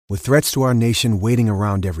With threats to our nation waiting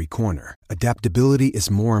around every corner, adaptability is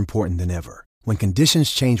more important than ever. When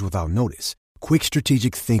conditions change without notice, quick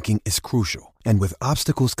strategic thinking is crucial. And with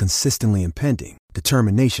obstacles consistently impending,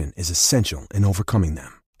 determination is essential in overcoming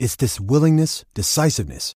them. It's this willingness,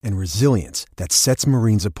 decisiveness, and resilience that sets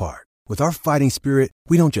Marines apart. With our fighting spirit,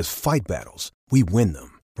 we don't just fight battles, we win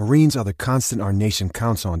them. Marines are the constant our nation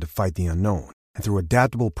counts on to fight the unknown. And through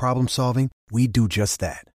adaptable problem solving, we do just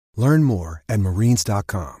that. Learn more at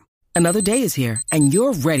marines.com. Another day is here, and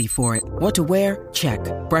you're ready for it. What to wear? Check.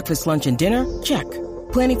 Breakfast, lunch, and dinner? Check.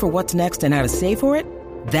 Planning for what's next and how to save for it?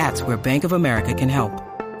 That's where Bank of America can help.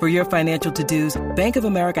 For your financial to-dos, Bank of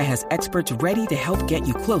America has experts ready to help get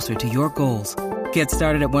you closer to your goals. Get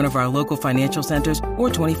started at one of our local financial centers or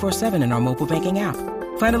 24/7 in our mobile banking app.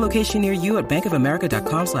 Find a location near you at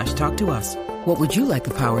bankofamerica.com/talktous. What would you like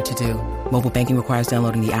the power to do? Mobile banking requires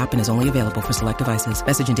downloading the app and is only available for select devices.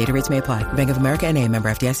 Message and data rates may apply. Bank of America N.A., member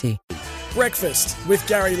FDIC. Breakfast with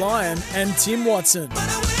Gary Lyon and Tim Watson.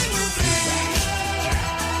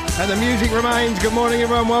 And the music remains. Good morning,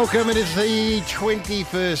 everyone. Welcome. It is the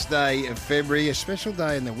 21st day of February, a special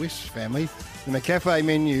day in the Wisps family. The McCafe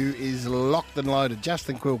menu is locked and loaded.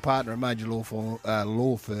 Justin Quill, partner at major law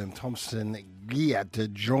firm Thompson Gear, to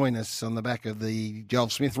join us on the back of the Joel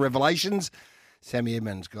Smith revelations. Sammy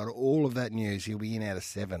Edmonds got all of that news. He'll be in out of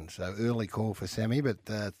 7, so early call for Sammy, but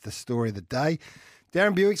the story of the day.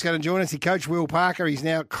 Darren Buick's going to join us. He coached Will Parker. He's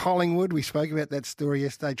now at Collingwood. We spoke about that story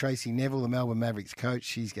yesterday. Tracy Neville, the Melbourne Mavericks coach,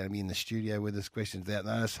 she's going to be in the studio with us. Questions out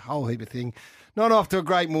notice, whole heap of thing. Not off to a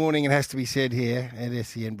great morning, it has to be said here at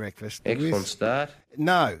SEN Breakfast. Excellent start.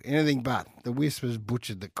 No, anything but. The Whispers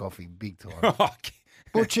butchered the coffee big time.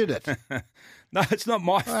 Butchered it. No, it's not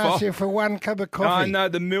my I fault. asked you for one cup of coffee. No,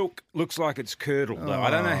 the milk looks like it's curdled, though. I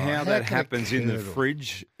don't know how that happens in the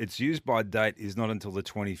fridge. Its use-by date is not until the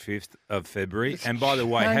 25th of February. And by the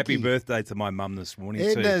way, happy birthday to my mum this morning,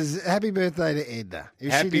 Edna's, happy birthday to Edna.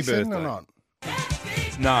 Is happy she listening birthday. or not?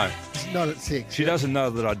 No. She's not at 6. She doesn't know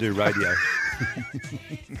that I do radio.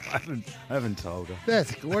 I haven't told her.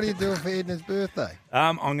 That's good. What are you doing for Edna's birthday?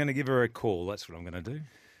 I'm going to give her a call. That's what I'm going to do.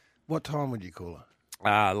 What time would you call her?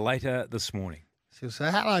 Later this morning. She'll say,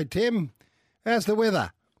 hello, Tim. How's the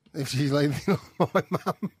weather? If she's leaving my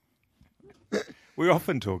mum. We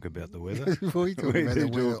often talk about the weather. We talk about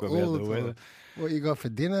the weather. What you got for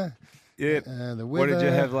dinner? Yeah. The weather. What did you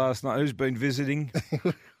have last night? Who's been visiting?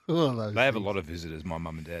 All of those They have a things. lot of visitors, my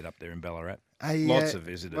mum and dad, up there in Ballarat. Hey, Lots of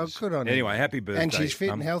visitors. Well, good on you. Anyway, happy birthday. And she's fit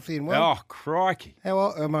Mum. and healthy and well? Oh, crikey. How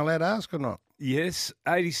old, am I allowed to ask or not? Yes,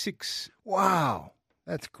 86. Wow.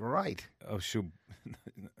 That's great. Oh,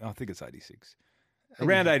 I think it's 86.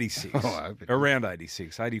 Around 86. Oh, I hope it is. Around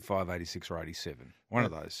 86. 85, 86 or 87. One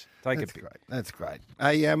of those. Take a pick. Great. That's great.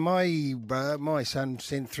 Hey, my son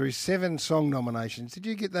sent through 7 song nominations. Did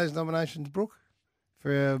you get those nominations, Brooke?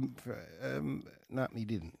 No, he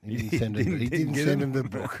didn't. He didn't send them. He didn't send them to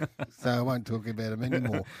Brooke, so I won't talk about him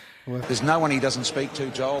anymore. There's no one he doesn't speak to,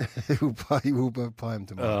 Joel. We'll play him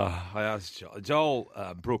tomorrow. I asked Joel.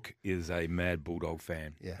 Brooke is a mad Bulldog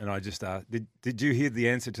fan. Yeah. And I just asked, did you hear the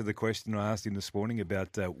answer to the question I asked him this morning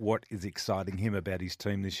about what is exciting him about his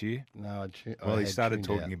team this year? No, Well, he started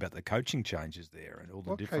talking about the coaching changes there and all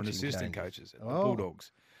the different assistant coaches at the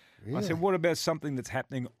Bulldogs. Really? I said, what about something that's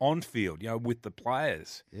happening on field, with the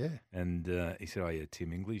players? Yeah. And he said,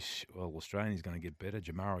 Tim English, Australian's going to get better.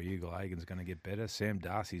 Jamara Ugle-Hagan's going to get better. Sam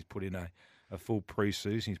Darcy's put in a full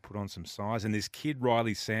pre-season. He's put on some size. And this kid,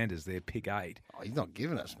 Riley Sanders, their pick 8. Oh, he's not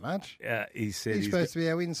giving us much. He said he's supposed to be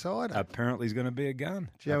our insider. Apparently he's going to be a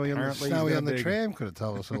gun. Joey on the tram could have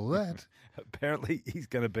told us all that. Apparently he's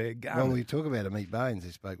going to be a gun. Well, we talk about Amit Baines.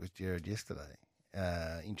 I spoke with Jared yesterday.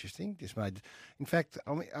 Interesting. In fact,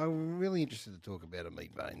 I'm really interested to talk about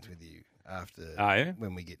Amit Baines with you after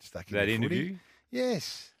when we get stuck in that the interview. Footy.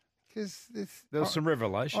 Yes, because there was some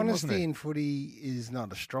revelation. Honesty wasn't it? in footy is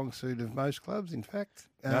not a strong suit of most clubs. In fact,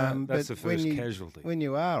 that's but the first casualty. When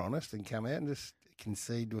you are honest and come out and just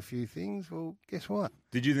concede to a few things, well, guess what?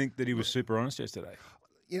 Did you think that he was super honest yesterday?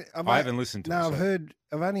 I haven't listened to it. No,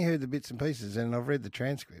 I've only heard the bits and pieces, and I've read the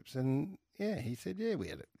transcripts, and he said, we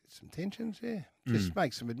had some tensions, just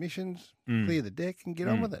make some admissions, clear the deck, and get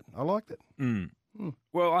on with it. I liked it.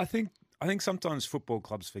 Well, I think sometimes football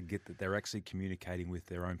clubs forget that they're actually communicating with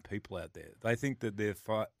their own people out there. They think that they're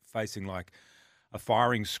facing like a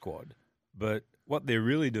firing squad, but what they're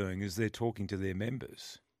really doing is they're talking to their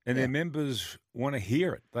members, and their members want to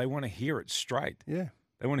hear it. They want to hear it straight. Yeah.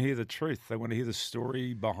 They want to hear the truth. They want to hear the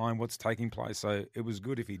story behind what's taking place. So it was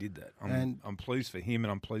good if he did that. I'm pleased for him,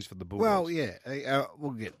 and I'm pleased for the Bulldogs. Well, yeah,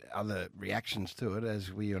 we'll get other reactions to it,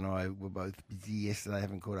 as we and I were both busy yesterday,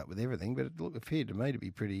 haven't caught up with everything, but it appeared to me to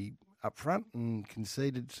be pretty upfront and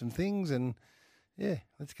conceded some things, and, yeah,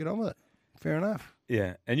 let's get on with it. Fair enough.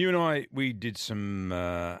 Yeah, and you and I, we did some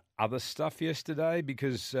other stuff yesterday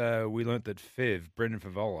because we learnt that Brendan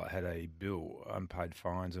Favola, had a bill, unpaid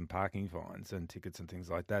fines and parking fines and tickets and things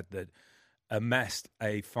like that, that amassed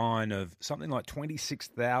a fine of something like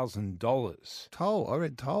 $26,000. Toll. I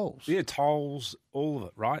read tolls. Yeah, tolls, all of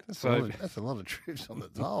it, right? That's a lot of trips on the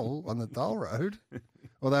toll road.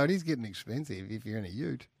 Although it is getting expensive if you're in a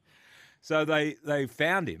ute. So they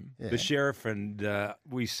found him, the sheriff, and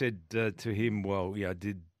we said to him, well, yeah,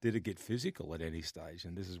 did it get physical at any stage?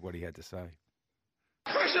 And this is what he had to say.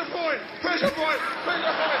 Pressure point, pressure point,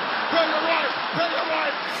 pressure point, pressure point, pressure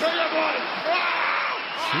point, pressure point.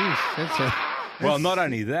 Jeez, that's well, not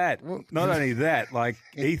only that, like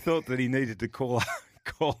he thought that he needed to call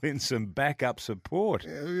in some backup support.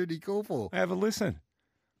 Yeah, who did he call for? Have a listen.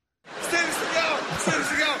 Steven Seagal, Steven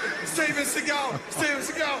Seagal, Steven Seagal, Steven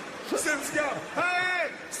Seagal, Steven Seagal.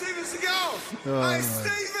 Hey, Steven Seagal. Hey,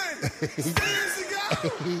 Steven, Steven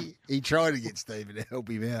Seagal. He tried to get Stephen to help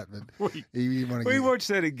him out, but he didn't want to. We watched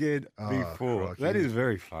that again before. Crikey. That is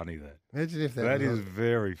very funny. Imagine if that is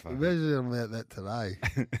very funny. Imagine about that today.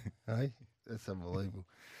 Hey, that's unbelievable.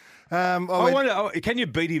 I wonder, can you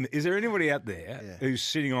beat him? Is there anybody out there who's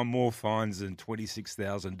sitting on more fines than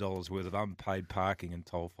 $26,000 worth of unpaid parking and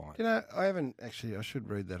toll fines? You know, I haven't actually. I should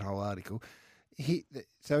read that whole article.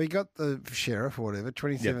 So he got the sheriff or whatever,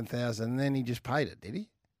 $27,000, and then he just paid it, did he?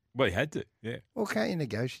 Well, he had to, yeah. Well, can't you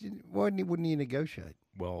negotiate? Why wouldn't you negotiate?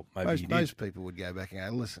 Well, maybe most people would go back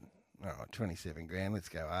and go, listen, all right, $27,000, let's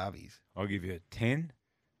go Arby's. I'll give you 10.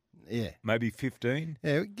 Yeah. Maybe 15.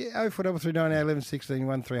 Yeah, 0433981116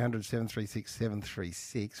 1300 736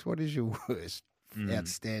 736. What is your worst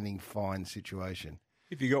outstanding fine situation?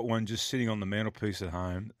 If you got one just sitting on the mantelpiece at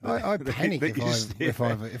home, I panic if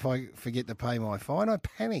I forget to pay my fine. I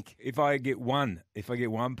panic. If I get one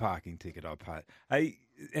parking ticket, I pay it. Hey,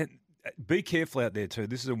 and be careful out there too.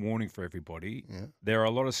 This is a warning for everybody. Yeah. There are a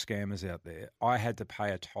lot of scammers out there. I had to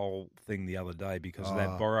pay a toll thing the other day because of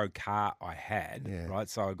that borrowed car I had. Yeah. Right,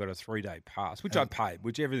 so I got a 3-day pass, which I paid,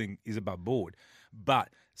 which everything is above board. But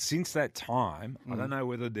since that time, I don't know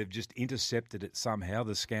whether they've just intercepted it somehow,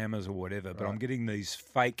 the scammers or whatever, but I'm getting these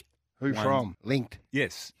fake Who ones. From? Linked?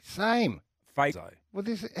 Yes. Same. Fake. Well,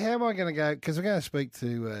 how am I going to go? Because we're going to speak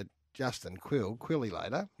to Justin Quilly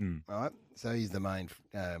later, right? So he's the main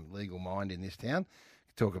legal mind in this town.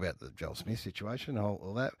 Talk about the Joel Smith situation,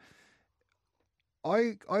 all that.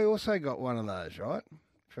 I also got one of those, right,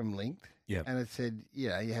 from Linked. Yeah. And it said, you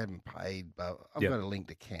haven't paid, but I've got a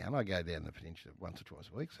linked account. I go down the peninsula once or twice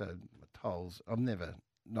a week, so my tolls, I've never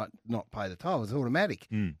not pay the toll. It's automatic.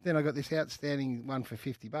 Then I got this outstanding one for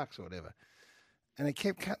 $50 or whatever. And they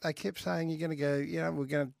kept saying, you're going to go, we're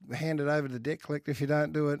going to hand it over to the debt collector if you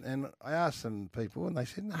don't do it. And I asked some people, and they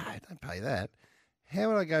said, no, don't pay that. How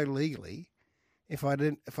would I go legally if I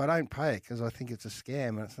don't pay it because I think it's a scam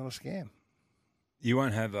and it's not a scam? You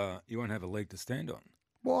won't have a leg to stand on.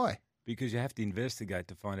 Why? Because you have to investigate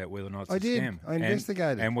to find out whether or not it's a scam. I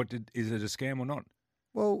investigated. And is it a scam or not?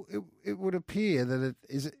 Well, it would appear that it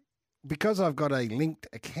is. Because I've got a linked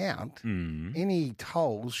account, any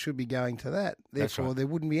tolls should be going to that. Therefore, there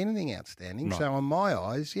wouldn't be anything outstanding. Right. So, in my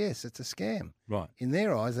eyes, yes, it's a scam. Right. In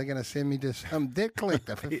their eyes, they're going to send me to some debt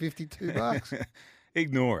collector for $52.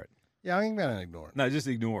 Ignore it. Yeah, I ain't going to ignore it. No, just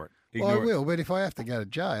ignore it. I will, but if I have to go to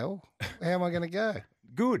jail, how am I going to go?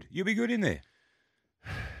 Good. You'll be good in there.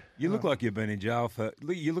 You look like you've been in jail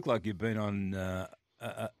you look like you've been on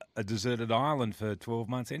a deserted island for 12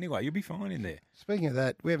 months anyway. You'll be fine in there. Speaking of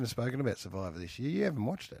that, we haven't spoken about Survivor this year. You haven't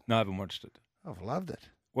watched it? No, I haven't watched it. I've loved it.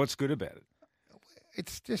 What's good about it?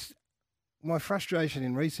 It's just my frustration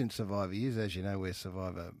in recent Survivor years, as you know, we're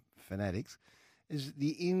Survivor fanatics, is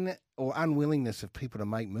the unwillingness of people to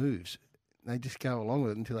make moves. They just go along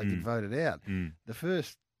with it until they get voted out. The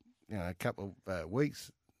first couple of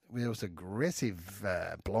weeks, there was aggressive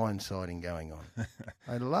blindsiding going on.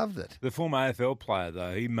 I loved it. The former AFL player,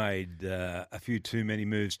 though, he made a few too many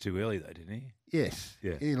moves too early, though, didn't he? Yes.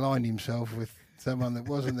 Yeah. He aligned himself with someone that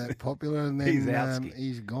wasn't that popular, and then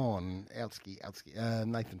he's gone.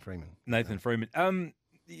 Nathan Freeman. Nathan Freeman.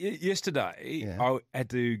 Yesterday, I had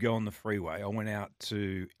to go on the freeway. I went out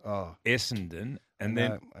to Essendon, and I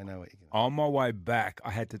know what you're going to do. On my way back,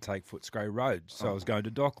 I had to take Footscray Road. So I was going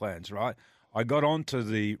to Docklands, right? I got onto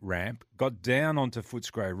the ramp, got down onto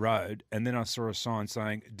Footscray Road, and then I saw a sign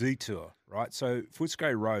saying detour, right? So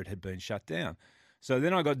Footscray Road had been shut down. So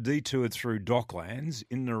then I got detoured through Docklands,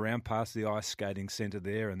 in and around past the ice skating centre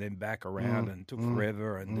there, and then back around, and took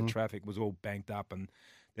forever, and the traffic was all banked up. And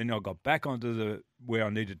then I got back onto where I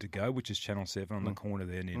needed to go, which is Channel 7 on the corner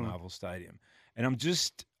there near Marvel Stadium. And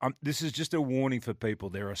this is just a warning for people.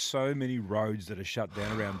 There are so many roads that are shut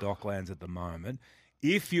down around Docklands at the moment.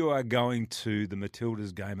 If you are going to the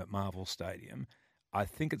Matildas game at Marvel Stadium, I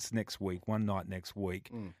think it's next week, one night next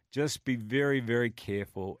week. Just be very, very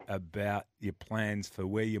careful about your plans for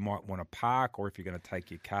where you might want to park or if you're going to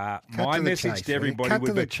take your car. My message to everybody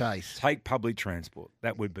would be take public transport.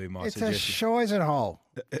 That would be my suggestion. It's a shizen hole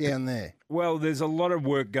down there. Well, there's a lot of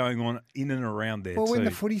work going on in and around there too. Well, when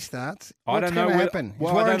the footy starts, I don't know what's going to happen?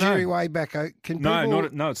 Well, is Warren way back?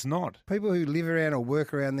 No, it's not. People who live around or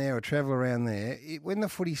work around there or travel around there, when the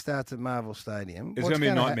footy starts at Marvel Stadium, it's going to be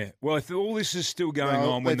a nightmare. Well, if all this is still going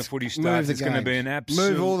on when the footy starts, it's going to be an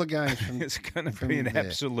absolute... Move all the games from... It's going to be an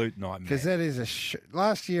absolute nightmare. Because that is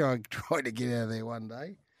last year I tried to get out of there one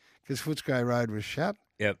day because Footscray Road was shut.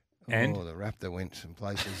 Yep. And the Raptor went some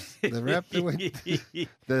places. The Raptor went, the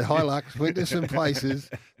Hilux went to some places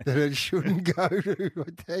that it shouldn't go to.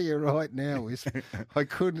 I tell you right now, I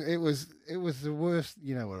couldn't. It was the worst.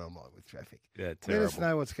 You know what I'm like with traffic. Yeah, terrible. Let us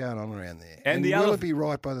know what's going on around there. And will it be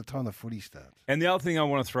right by the time the footy starts? And the other thing I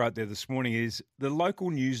want to throw out there this morning is the local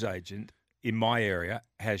newsagent in my area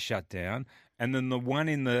has shut down, and then the one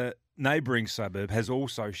in the neighbouring suburb has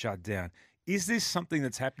also shut down. Is this something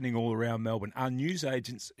that's happening all around Melbourne? Are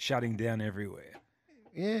newsagents shutting down everywhere?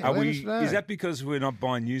 Yeah, let us know. Is that because we're not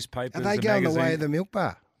buying newspapers? Are they going the way of the milk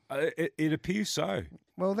bar? It appears so.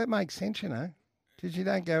 Well, that makes sense, you know. Because you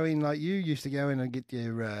don't go in like you used to go in and get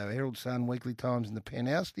your Herald Sun, Weekly Times and the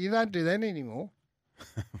Penthouse. You don't do that anymore.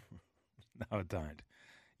 No, I don't.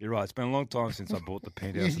 You're right. It's been a long time since I bought the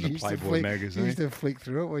Penthouse and the Playboy magazine. You used to flick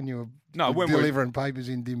through it when you were delivering papers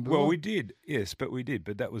in Dimbour. Well, we did, yes, but we did.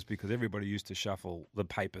 But that was because everybody used to shuffle the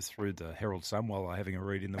paper through the Herald Sun while they were having a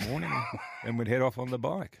read in the morning and we'd head off on the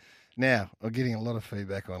bike. Now, I'm getting a lot of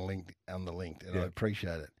feedback on the link, and I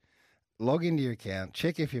appreciate it. Log into your account,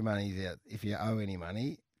 check if your money's out, if you owe any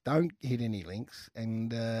money. Don't hit any links, and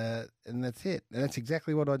that's it. And that's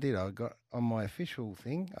exactly what I did. I got on my official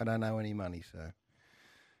thing, I don't owe any money, so...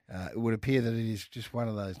 it would appear that it is just one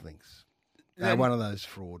of those links, one of those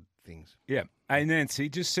fraud things. Yeah. Hey, Nancy,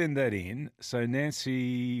 just send that in. So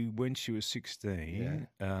Nancy, when she was 16,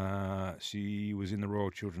 she was in the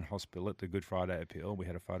Royal Children's Hospital at the Good Friday Appeal. We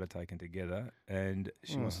had a photo taken together, and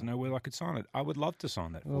she wants to know whether I could sign it. I would love to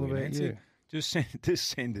sign that for you, Nancy. You? Just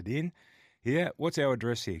send it in. Yeah. What's our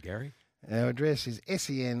address here, Gary? Our address is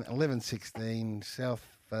SEN 1116 South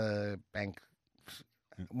Bank,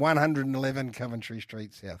 111 Coventry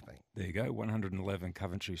Street, South Bank. There you go, 111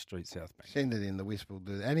 Coventry Street, South Bank. Send it in, the Wisp will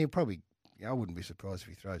do that. And he'll probably, I wouldn't be surprised if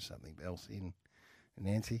he throws something else in.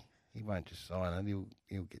 Nancy, he won't just sign it,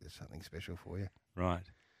 he'll get something special for you. Right.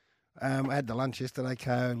 I had the lunch yesterday,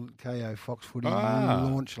 KO Fox Footy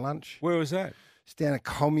launch lunch. Where was that? It's down at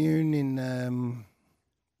Commune in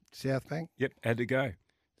South Bank. Yep, had to go.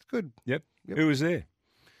 It's good. Yep. Who was there?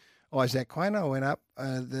 Isaac Quainer. I went up.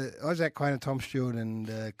 Isaac Quainer, Tom Stewart,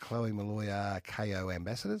 and Chloe Malloy are KO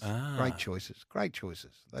ambassadors. Great choices.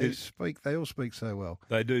 They all speak so well.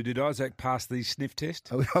 They do. Did Isaac pass the sniff test?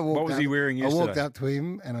 What was he wearing yesterday? I walked up to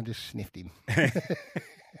him and I just sniffed him.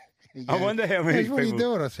 Goes, I wonder how many people... What are you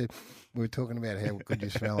doing? I said, we were talking about how good you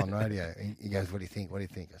smell on radio. He goes, what do you think? What do you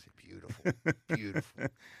think? I said, beautiful, beautiful.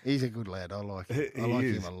 He's a good lad. I like him. I like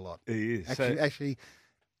him a lot. He is. Actually,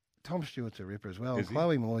 Tom Stewart's a ripper as well. And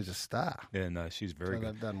Chloe Malloy's a star. Yeah, no, she's very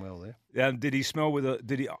good. They've done well there. Did he smell with a...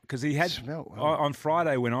 Because he had... Smell well. On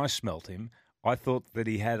Friday when I smelt him, I thought that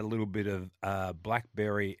he had a little bit of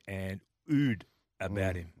blackberry and oud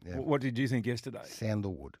about him. Yeah. What did you think yesterday?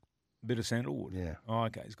 Sandalwood. A bit of sandalwood? Yeah. Oh,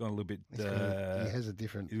 okay. He's gone a little bit... he has a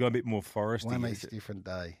different... He's got a bit more foresty. One each different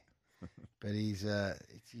day. But he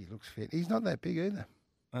looks fit. He's not that big either.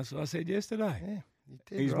 That's what I said yesterday. Yeah.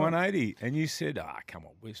 He's 180, and you said, come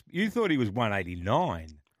on, Wisp. You thought he was 189.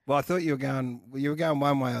 Well, I thought you were going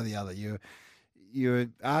one way or the other. You were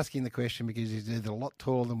asking the question because he's either a lot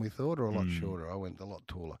taller than we thought or a lot shorter. I went a lot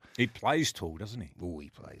taller. He plays tall, doesn't he? Oh, he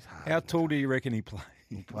plays hard. How tall do you reckon he plays?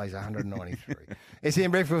 He plays 193.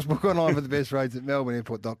 SEN Breakfast, book online for the best roads at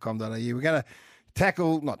melbourneairport.com.au. We're going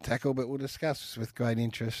to not tackle, but we'll discuss with great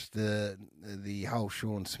interest the whole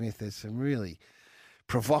Sean Smith. There's some really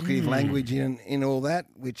provocative language in all that,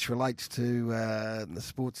 which relates to the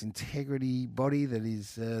sports integrity body that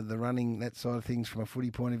is the running, that side of things from a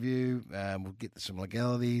footy point of view. We'll get some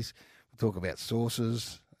legalities. We'll talk about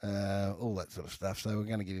sources, all that sort of stuff. So we're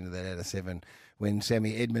going to get into that out of 7 when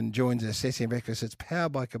Sammy Edmund joins us. SEN Breakfast. It's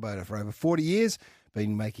powered by Kubota for over 40 years.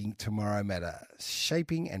 Been making tomorrow matter,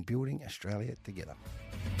 shaping and building Australia together.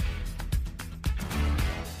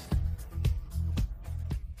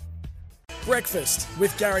 Breakfast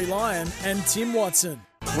with Gary Lyon and Tim Watson.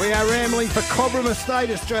 We are rambling for Cobram Estate,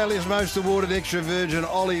 Australia's most awarded extra virgin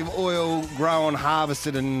olive oil grown,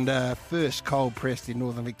 harvested and first cold pressed in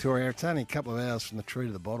northern Victoria. It's only a couple of hours from the tree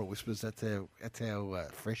to the bottle, Whispers. That's how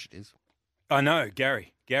fresh it is. I know,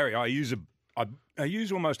 Gary. I use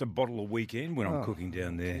almost a bottle a weekend when I'm cooking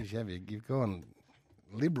down there. Geez, you've gone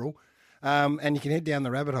liberal. And you can head down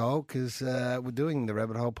the rabbit hole because we're doing the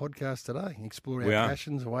Rabbit Hole podcast today. Explore our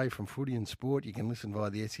passions away from footy and sport. You can listen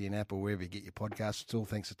via the SEN app or wherever you get your podcasts. It's all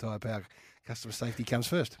thanks to Tyre Power. Customer safety comes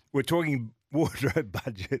first. We're talking wardrobe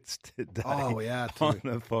budgets today. Oh, we are too. On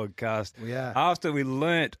the podcast. We are. After we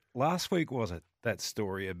learnt, last week was it, that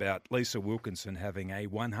story about Lisa Wilkinson having a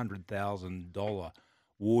 $100,000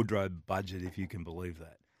 wardrobe budget, if you can believe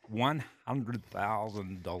that. $100,000. How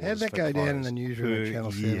did that go down in the newsroom at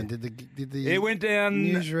Channel 7? Did the it went down.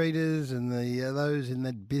 Newsreaders and the those in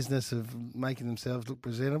that business of making themselves look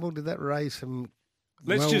presentable, did that raise some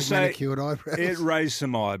manicured eyebrows? It raised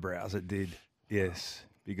some eyebrows. It did, yes.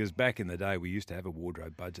 Because back in the day, we used to have a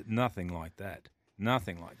wardrobe budget. Nothing like that.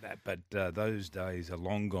 But those days are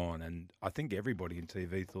long gone, and I think everybody in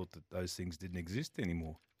TV thought that those things didn't exist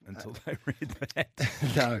anymore. Until they read that.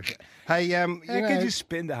 No. Hey, how could you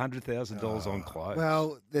spend $100,000 on clothes?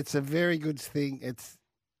 Well, that's a very good thing.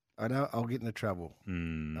 I know I'll get into trouble.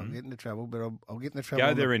 Mm. I'll get into trouble, but I'll get into trouble.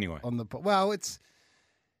 Go there anyway.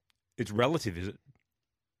 It's relative, is it?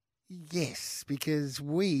 Yes, because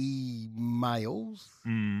we males.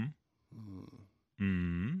 Be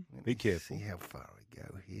careful. See how far we go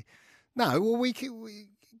here. No, well,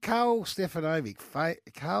 Carl Stefanovic,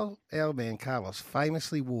 Carl Alban Carlos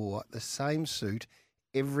famously wore the same suit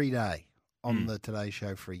every day on the Today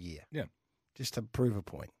Show for a year. Yeah. Just to prove a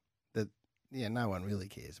point that, no one really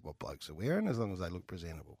cares what blokes are wearing as long as they look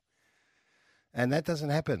presentable. And that doesn't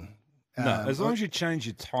happen. No, as long as you change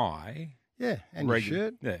your tie. Yeah, and your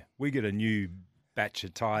shirt. Yeah, we get a new batch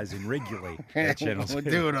of ties in regularly at Channel 7.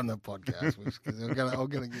 We'll do it on the podcast because I'm going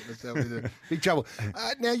to get myself into big trouble.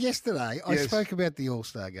 Now, yesterday, I spoke about the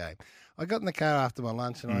All-Star game. I got in the car after my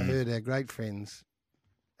lunch and I heard our great friends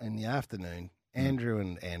in the afternoon, Andrew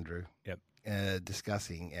and Andrew,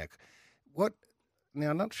 discussing Now,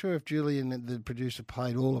 I'm not sure if Julian, the producer,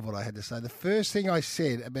 played all of what I had to say. The first thing I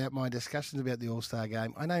said about my discussions about the All-Star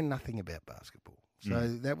game, I know nothing about basketball. So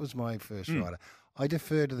that was my first rider. I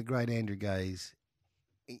defer to the great Andrew Gaze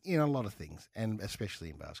in a lot of things, and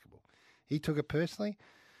especially in basketball. He took it personally.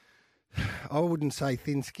 I wouldn't say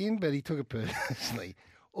thin-skinned, but he took it personally.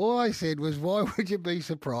 All I said was, why would you be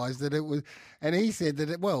surprised that it was... And he said that,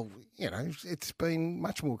 it's been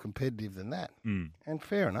much more competitive than that. And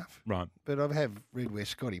fair enough. Right. But I have read where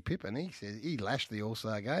Scottie Pippen, he says, he lashed the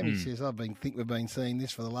All-Star game. He says, think we've been seeing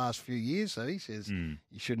this for the last few years. So he says, you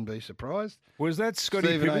shouldn't be surprised. Was that Scottie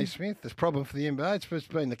Pippen? Stephen A. Smith, this problem for the NBA. It's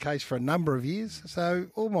been the case for a number of years. So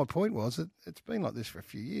all my point was that it's been like this for a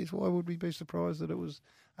few years. Why would we be surprised that it was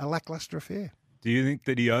a lacklustre affair? Do you think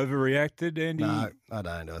that he overreacted, Andy? No, I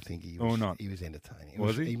don't. I think he was. Or not? He was entertaining.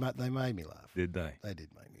 Was he? They made me laugh. Did they? They did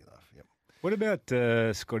make me laugh. Yep. What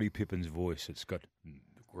about Scottie Pippen's voice? It's got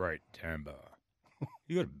great timbre.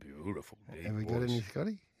 You got a beautiful deep Have we voice. got any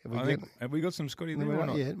Scotty? Have we got some Scotty there?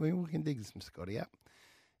 Not yet. We can dig some Scotty up.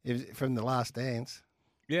 It was from the Last Dance.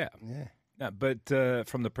 Yeah. Yeah. No, but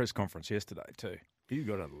from the press conference yesterday too. He's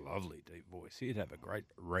got a lovely deep voice. He'd have a great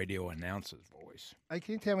radio announcer's voice. Hey,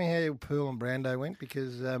 can you tell me how Pearl and Brando went?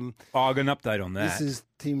 Because I got an update on that. This is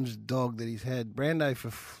Tim's dog that he's had Brando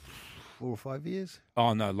for 4 or 5 years.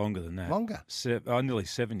 Oh no, longer than that. Longer? Nearly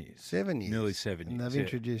 7 years. 7 years. Nearly 7 years. And they've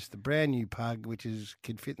introduced the brand new pug, which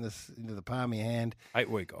could fit into the palm of your hand.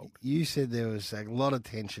 8-week-old. You said there was a lot of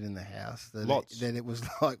tension in the house. Lots. That it was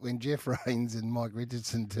like when Jeff Raines and Mike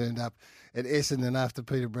Richardson turned up at Essendon after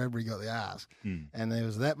Peter Bradbury got the arse. And there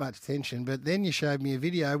was that much tension. But then you showed me a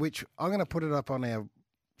video, which I'm going to put it up on our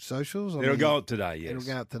socials. It'll go up today, yes. It'll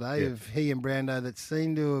go up today of he and Brando that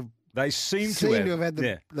seem to have... They seem to have had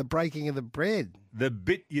the breaking of the bread. The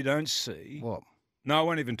bit you don't see. What? No, I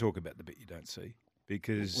won't even talk about the bit you don't see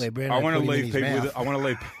because I want to leave people with it. I want to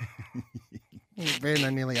leave.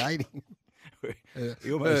 Brando nearly ate him.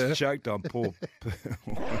 He almost choked on poor.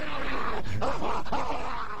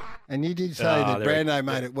 And you did say that Brando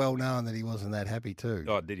made it well known that he wasn't that happy too.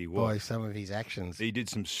 Oh, did he? By some of his actions. He did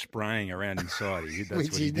some spraying around inside.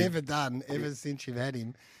 Which he's never done ever since you've had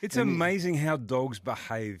him. It's amazing how dogs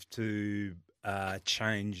behave to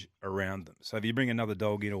change around them. So if you bring another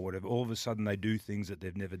dog in or whatever, all of a sudden they do things that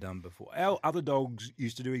they've never done before. Our other dogs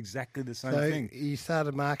used to do exactly the same thing. So he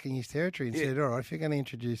started marking his territory and said, all right, if you're going to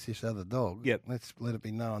introduce this other dog, let's let it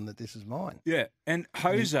be known that this is mine. Yeah, and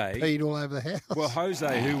Jose... peed all over the house. Well,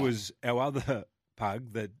 Jose, who was our other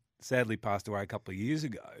pug that sadly passed away a couple of years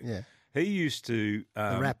ago, he used to... the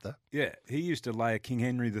Raptor. Yeah, he used to lay a King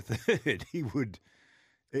Henry III. He would...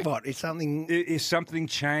 If something... If something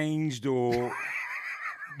changed or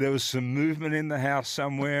there was some movement in the house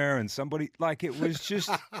somewhere and somebody... Like, it was just...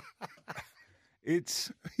 It's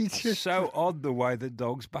just so odd the way that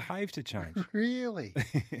dogs behave to change. Really?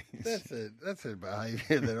 That's a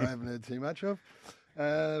behaviour that I haven't heard too much of.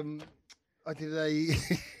 I did a...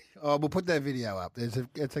 we'll put that video up.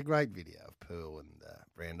 It's a great video of Pearl and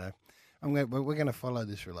Brando. We're going to follow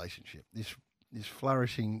this relationship, this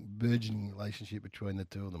flourishing, burgeoning relationship between the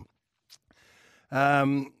two of them.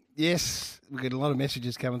 Yes, we get a lot of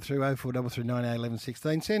messages coming through, 0433 98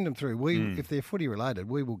 16. Send them through. If they're footy related,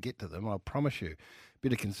 we will get to them, I promise you.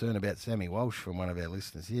 Bit of concern about Sammy Walsh from one of our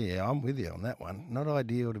listeners. Yeah, I'm with you on that one. Not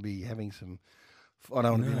ideal to be having some... I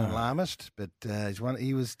don't want to be an alarmist, but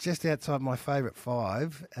he was just outside my favourite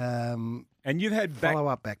 5. And you've had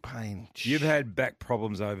follow-up back pain. You've had back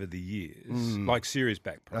problems over the years, like serious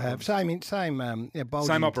back problems. I have. Same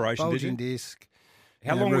operation, bulging did you? disc.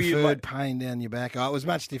 How long were you? Pain down your back. Oh, it was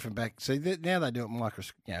much different back. So now they do it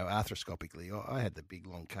arthroscopically. I had the big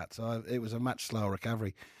long cut, so it was a much slower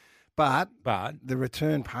recovery. But the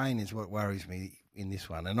return pain is what worries me in this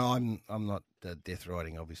one. And I'm not death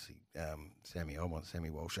riding, obviously, Sammy. I want Sammy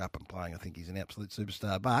Walsh up and playing. I think he's an absolute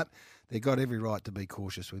superstar. But they've got every right to be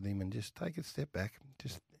cautious with him and just take a step back.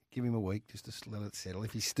 Just give him a week just to let it settle.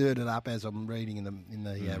 If he stirred it up, as I'm reading in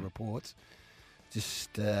the reports,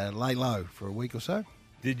 just lay low for a week or so.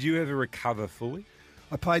 Did you ever recover fully?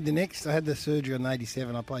 I played I had the surgery on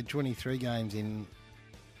 87. I played 23 games in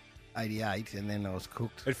 88, and then I was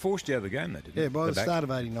cooked. It forced you out of the game, though, didn't it? Yeah, by the start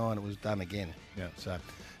of 89, it was done again. Yeah. So,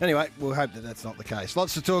 anyway, we'll hope that that's not the case.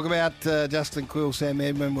 Lots to talk about. Justin Quill, Sam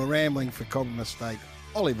Edmund. We're rambling for Cobram Estate.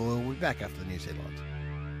 Olive Oil. We'll be back after the news headlines.